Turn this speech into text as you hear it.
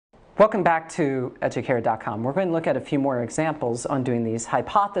Welcome back to Educator.com. We're going to look at a few more examples on doing these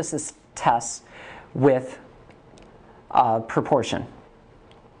hypothesis tests with proportion.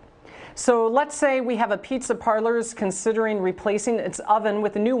 So let's say we have a pizza parlor is considering replacing its oven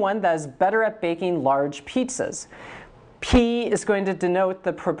with a new one that is better at baking large pizzas. P is going to denote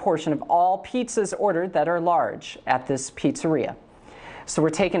the proportion of all pizzas ordered that are large at this pizzeria. So we're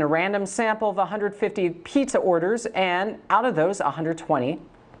taking a random sample of 150 pizza orders, and out of those, 120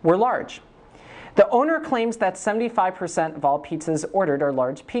 were large. The owner claims that 75% of all pizzas ordered are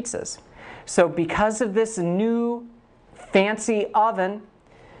large pizzas. So because of this new fancy oven,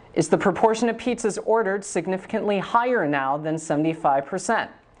 is the proportion of pizzas ordered significantly higher now than 75%?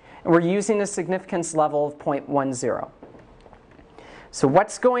 And we're using a significance level of 0.10. So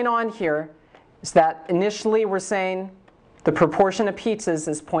what's going on here is that initially we're saying the proportion of pizzas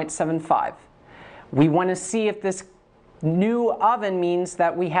is 0.75. We want to see if this new oven means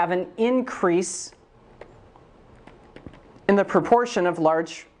that we have an increase in the proportion of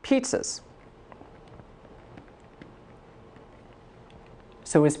large pizzas.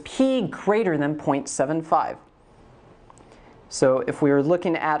 So is P greater than 0.75? So if we were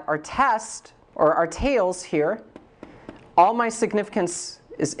looking at our test, or our tails here, all my significance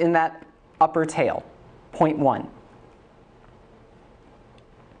is in that upper tail, 0.1.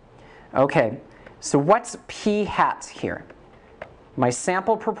 Okay, so what's P hat here? My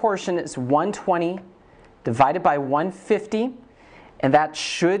sample proportion is 120 divided by 150, and that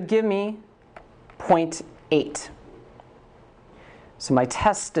should give me 0.8. So my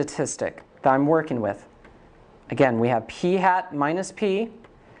test statistic that I'm working with, again, we have P hat minus P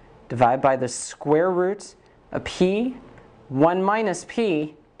divided by the square root of P, 1 minus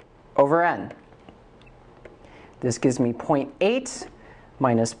P over N. This gives me 0.8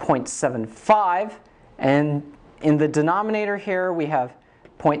 minus 0.75, and in the denominator here we have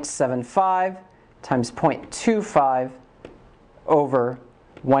 0.75 times 0.25 over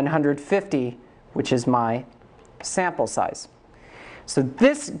 150, which is my sample size. So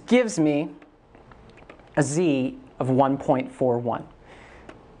this gives me a z of 1.41.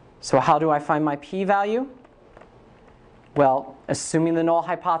 So how do I find my p-value? Well, assuming the null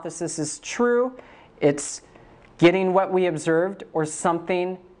hypothesis is true, it's getting what we observed or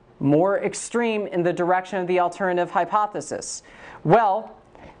something more extreme in the direction of the alternative hypothesis. Well,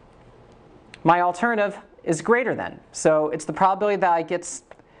 my alternative is greater than. So it's the probability that I get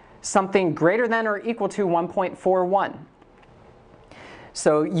something greater than or equal to 1.41.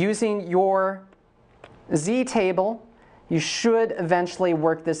 So using your z table, you should eventually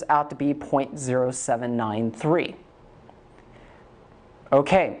work this out to be 0.0793.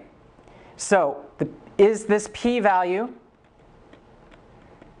 Okay, so is this p-value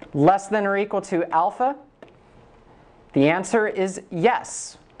less than or equal to alpha? The answer is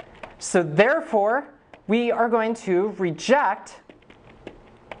yes. So therefore, we are going to reject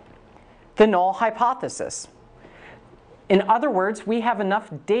the null hypothesis. In other words, we have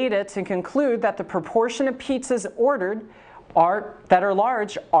enough data to conclude that the proportion of pizzas ordered that are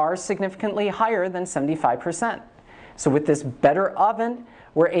large are significantly higher than 75%. So with this better oven,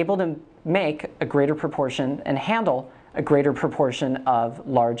 we're able to make a greater proportion and handle a greater proportion of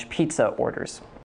large pizza orders.